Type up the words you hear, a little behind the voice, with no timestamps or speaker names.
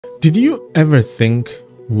Did you ever think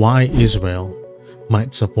why Israel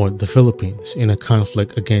might support the Philippines in a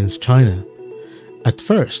conflict against China? At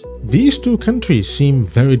first, these two countries seem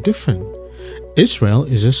very different. Israel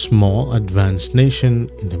is a small, advanced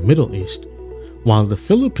nation in the Middle East, while the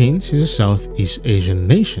Philippines is a Southeast Asian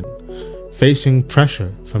nation, facing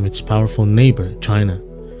pressure from its powerful neighbor, China.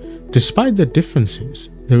 Despite the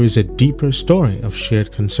differences, there is a deeper story of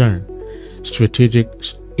shared concern, strategic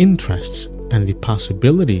interests, and the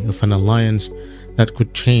possibility of an alliance that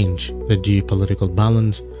could change the geopolitical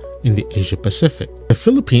balance in the Asia-Pacific. The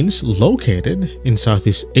Philippines, located in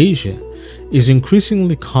Southeast Asia, is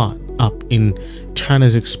increasingly caught up in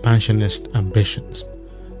China's expansionist ambitions.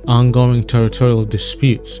 Ongoing territorial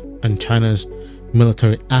disputes and China's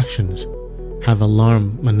military actions have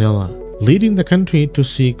alarmed Manila, leading the country to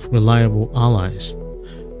seek reliable allies.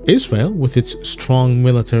 Israel, with its strong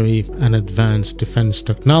military and advanced defense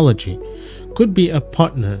technology, could be a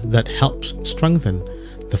partner that helps strengthen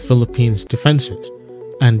the Philippines' defenses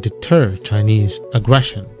and deter Chinese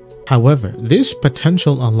aggression. However, this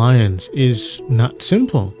potential alliance is not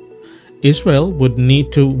simple. Israel would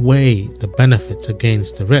need to weigh the benefits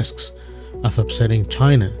against the risks of upsetting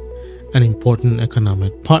China, an important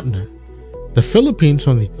economic partner. The Philippines,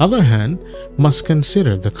 on the other hand, must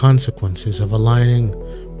consider the consequences of aligning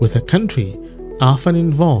with a country often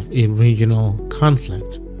involved in regional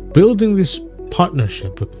conflict. Building this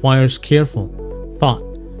partnership requires careful thought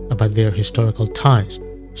about their historical ties,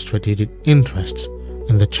 strategic interests,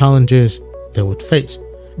 and the challenges they would face.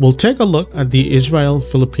 We'll take a look at the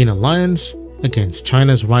Israel-Philippine alliance against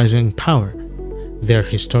China's rising power, their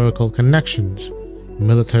historical connections,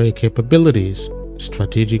 military capabilities,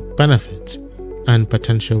 strategic benefits, and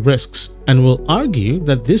potential risks, and we'll argue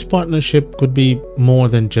that this partnership could be more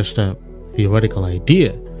than just a theoretical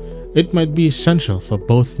idea. It might be essential for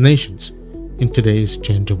both nations in today's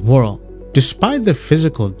changing world. Despite the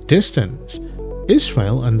physical distance,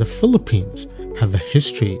 Israel and the Philippines have a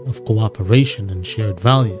history of cooperation and shared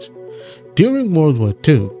values. During World War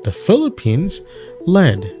II, the Philippines,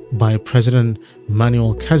 led by President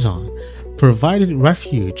Manuel Quezon, provided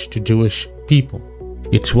refuge to Jewish people.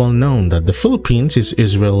 It's well known that the Philippines is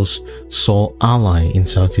Israel's sole ally in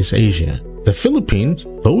Southeast Asia. The Philippines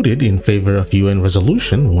voted in favor of UN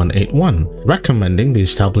Resolution 181, recommending the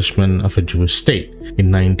establishment of a Jewish state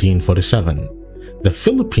in 1947. The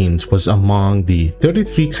Philippines was among the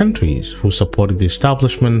 33 countries who supported the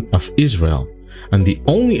establishment of Israel, and the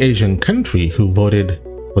only Asian country who voted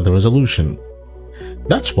for the resolution.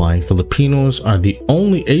 That's why Filipinos are the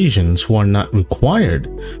only Asians who are not required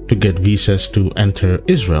to get visas to enter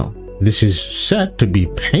Israel. This is said to be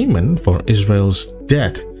payment for Israel's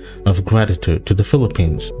debt of gratitude to the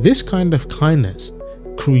Philippines. This kind of kindness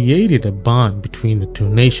created a bond between the two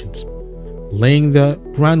nations, laying the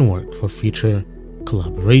groundwork for future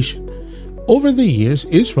collaboration. Over the years,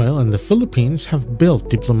 Israel and the Philippines have built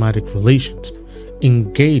diplomatic relations,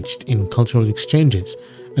 engaged in cultural exchanges,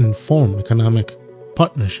 and formed economic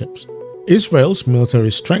partnerships. Israel's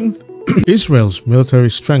military strength is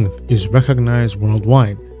recognized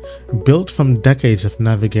worldwide, built from decades of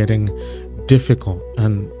navigating difficult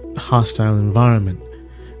and hostile environment.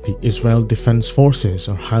 The Israel Defense Forces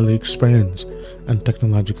are highly experienced and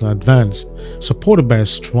technologically advanced, supported by a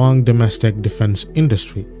strong domestic defense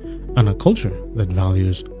industry and a culture that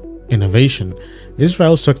values innovation.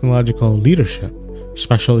 Israel's technological leadership,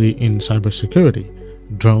 especially in cybersecurity,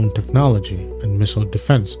 drone technology, and missile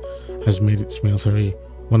defense, has made its military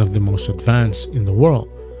one of the most advanced in the world.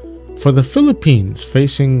 For the Philippines,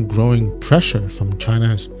 facing growing pressure from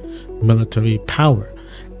China's military power,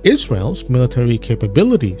 Israel's military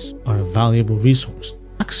capabilities are a valuable resource.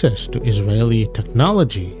 Access to Israeli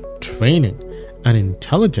technology, training, and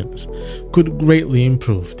intelligence could greatly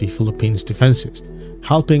improve the Philippines' defenses,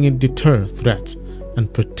 helping it deter threats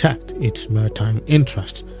and protect its maritime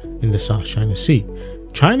interests in the South China Sea.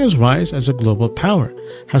 China's rise as a global power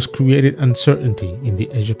has created uncertainty in the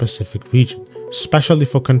Asia-Pacific region, especially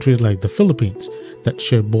for countries like the Philippines that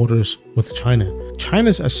share borders with China.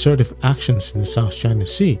 China's assertive actions in the South China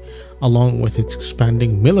Sea, along with its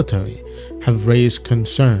expanding military, have raised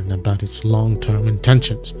concern about its long-term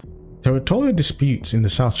intentions. Territorial disputes in the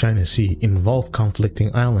South China Sea involve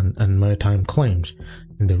conflicting island and maritime claims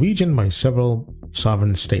in the region by several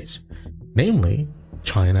sovereign states, namely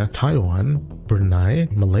China, Taiwan, Brunei,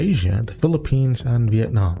 Malaysia, the Philippines, and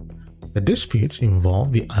Vietnam. The disputes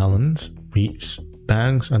involve the islands, reefs,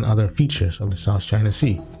 banks, and other features of the South China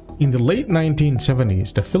Sea. In the late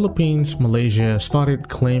 1970s, the Philippines, Malaysia started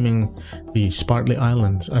claiming the Spratly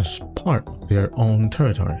Islands as part of their own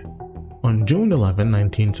territory. On June 11,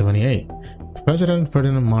 1978, President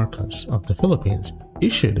Ferdinand Marcos of the Philippines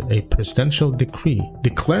issued a presidential decree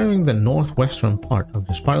declaring the northwestern part of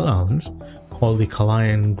the Spiral Islands, called the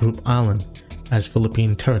Calayan Group Island, as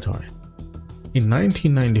Philippine territory. In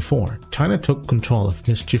 1994, China took control of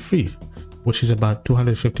Mischief Reef, which is about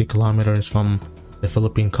 250 kilometers from the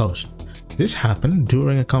Philippine coast. This happened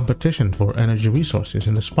during a competition for energy resources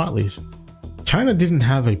in the Spratleys. China didn't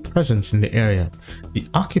have a presence in the area. The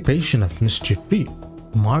occupation of Mischief Reef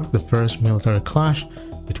marked the first military clash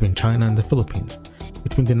between China and the Philippines.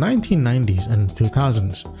 Between the 1990s and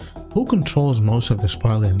 2000s, who controls most of the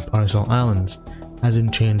Spratly and Paracel Islands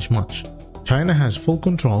hasn't changed much. China has full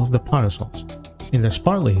control of the Paracels. In the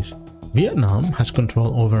Spratleys, Vietnam has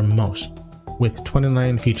control over most, with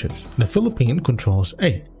 29 features. The Philippines controls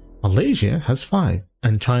 8, Malaysia has 5,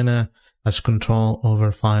 and China has control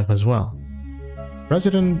over 5 as well.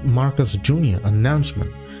 President Marcos Jr.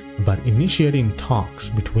 announcement about initiating talks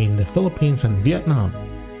between the Philippines and Vietnam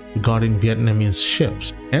regarding Vietnamese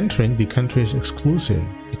ships entering the country's exclusive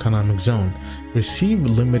economic zone received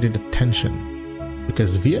limited attention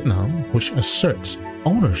because Vietnam, which asserts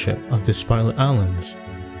ownership of the Spiral Islands,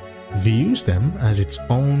 views them as its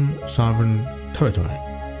own sovereign territory.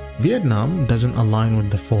 Vietnam doesn't align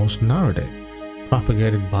with the false narrative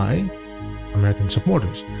propagated by American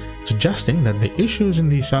supporters, suggesting that the issues in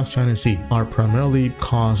the South China Sea are primarily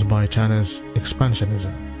caused by China's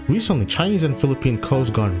expansionism. Recently, Chinese and Philippine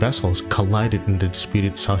Coast Guard vessels collided in the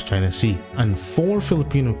disputed South China Sea, and 4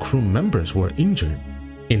 Filipino crew members were injured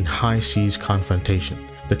in high seas confrontation.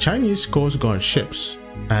 The Chinese Coast Guard ships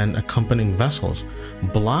and accompanying vessels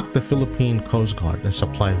blocked the Philippine Coast Guard and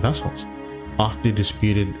supply vessels off the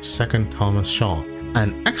disputed 2nd Thomas Shaw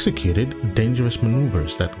and executed dangerous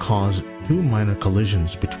maneuvers that caused 2 minor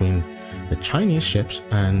collisions between the Chinese ships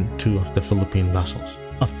and 2 of the Philippine vessels.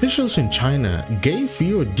 Officials in China gave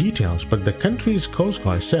fewer details, but the country's Coast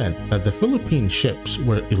Guard said that the Philippine ships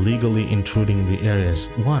were illegally intruding the area's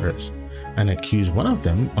waters and accused one of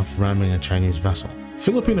them of ramming a Chinese vessel.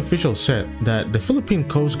 Philippine officials said that the Philippine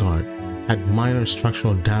Coast Guard had minor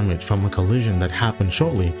structural damage from a collision that happened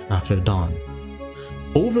shortly after dawn.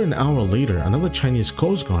 Over an hour later, another Chinese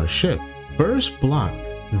Coast Guard ship first blocked,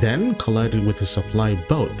 then collided with a supply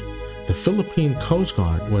boat the Philippine Coast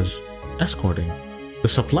Guard was escorting. The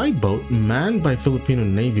supply boat, manned by Filipino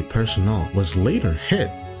Navy personnel, was later hit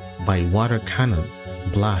by water cannon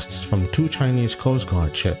blasts from 2 Chinese Coast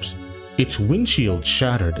Guard ships. Its windshield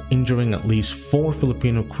shattered, injuring at least 4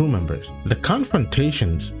 Filipino crew members. The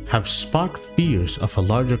confrontations have sparked fears of a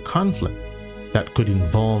larger conflict that could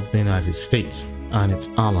involve the United States and its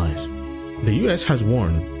allies. The US has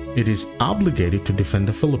warned it is obligated to defend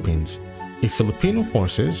the Philippines if Filipino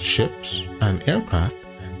forces, ships, and aircraft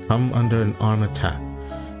come under an armed attack.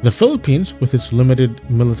 The Philippines, with its limited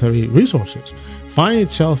military resources, finds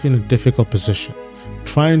itself in a difficult position,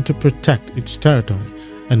 trying to protect its territory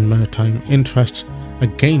and maritime interests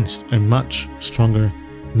against a much stronger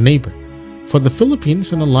neighbor. For the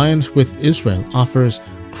Philippines, an alliance with Israel offers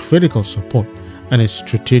critical support and a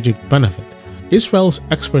strategic benefit. Israel's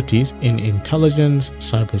expertise in intelligence,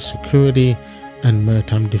 cybersecurity, and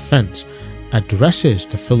maritime defense addresses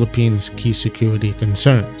the Philippines' key security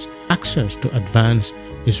concerns. Access to advanced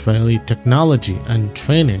Israeli technology and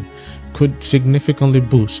training could significantly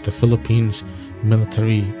boost the Philippines'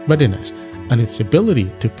 military readiness and its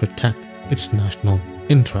ability to protect its national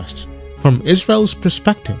interests. From Israel's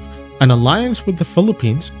perspective, an alliance with the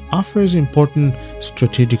Philippines offers important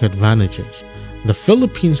strategic advantages. The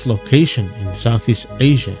Philippines' location in Southeast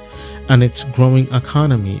Asia and its growing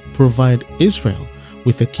economy provide Israel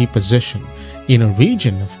with a key position in a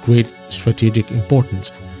region of great strategic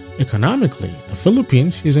importance. Economically, the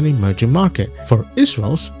Philippines is an emerging market for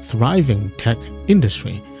Israel's thriving tech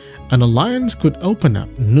industry. An alliance could open up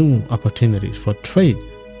new opportunities for trade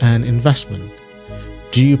and investment.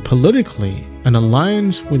 Geopolitically, an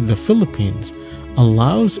alliance with the Philippines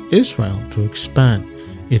allows Israel to expand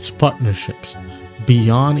its partnerships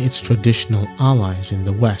beyond its traditional allies in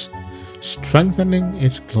the West, strengthening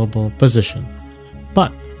its global position.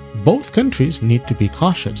 But both countries need to be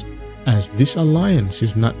cautious, as this alliance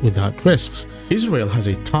is not without risks. Israel has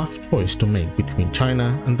a tough choice to make between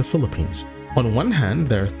China and the Philippines. On one hand,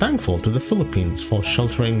 they're thankful to the Philippines for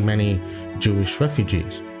sheltering many Jewish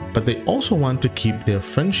refugees, but they also want to keep their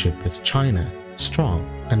friendship with China strong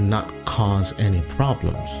and not cause any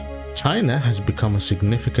problems. China has become a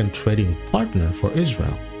significant trading partner for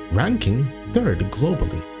Israel, ranking 3rd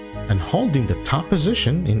globally and holding the top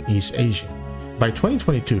position in East Asia. By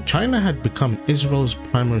 2022, China had become Israel's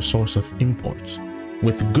primary source of imports,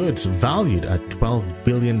 with goods valued at $12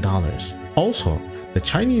 billion. Also, the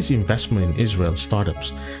Chinese investment in Israel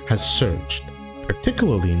startups has surged,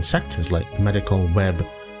 particularly in sectors like medical, web,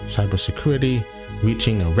 cybersecurity,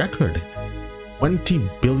 reaching a record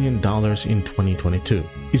 $20 billion in 2022.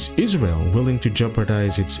 Is Israel willing to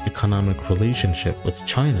jeopardize its economic relationship with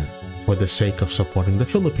China for the sake of supporting the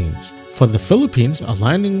Philippines? For the Philippines,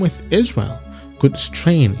 aligning with Israel could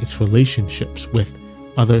strain its relationships with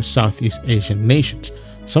other Southeast Asian nations,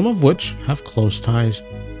 some of which have close ties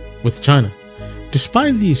with China.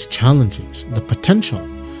 Despite these challenges, the potential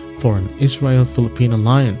for an Israel-Philippine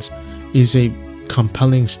alliance is a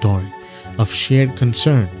compelling story of shared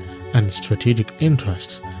concern and strategic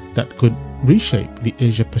interests that could reshape the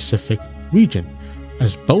Asia-Pacific region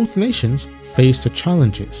as both nations face the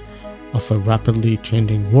challenges of a rapidly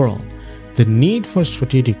changing world. The need for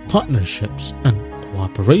strategic partnerships and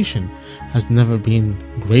cooperation has never been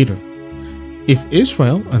greater. If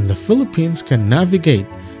Israel and the Philippines can navigate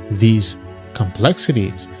these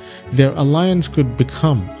complexities, their alliance could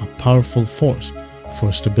become a powerful force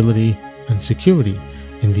for stability and security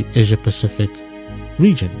in the Asia-Pacific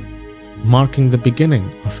region, marking the beginning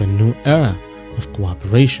of a new era of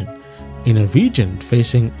cooperation in a region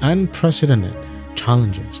facing unprecedented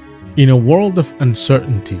challenges. In a world of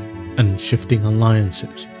uncertainty and shifting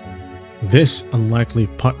alliances, this unlikely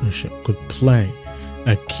partnership could play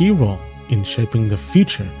a key role in shaping the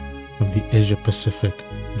future of the Asia-Pacific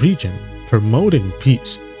region, promoting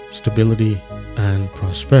peace, stability, and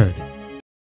prosperity.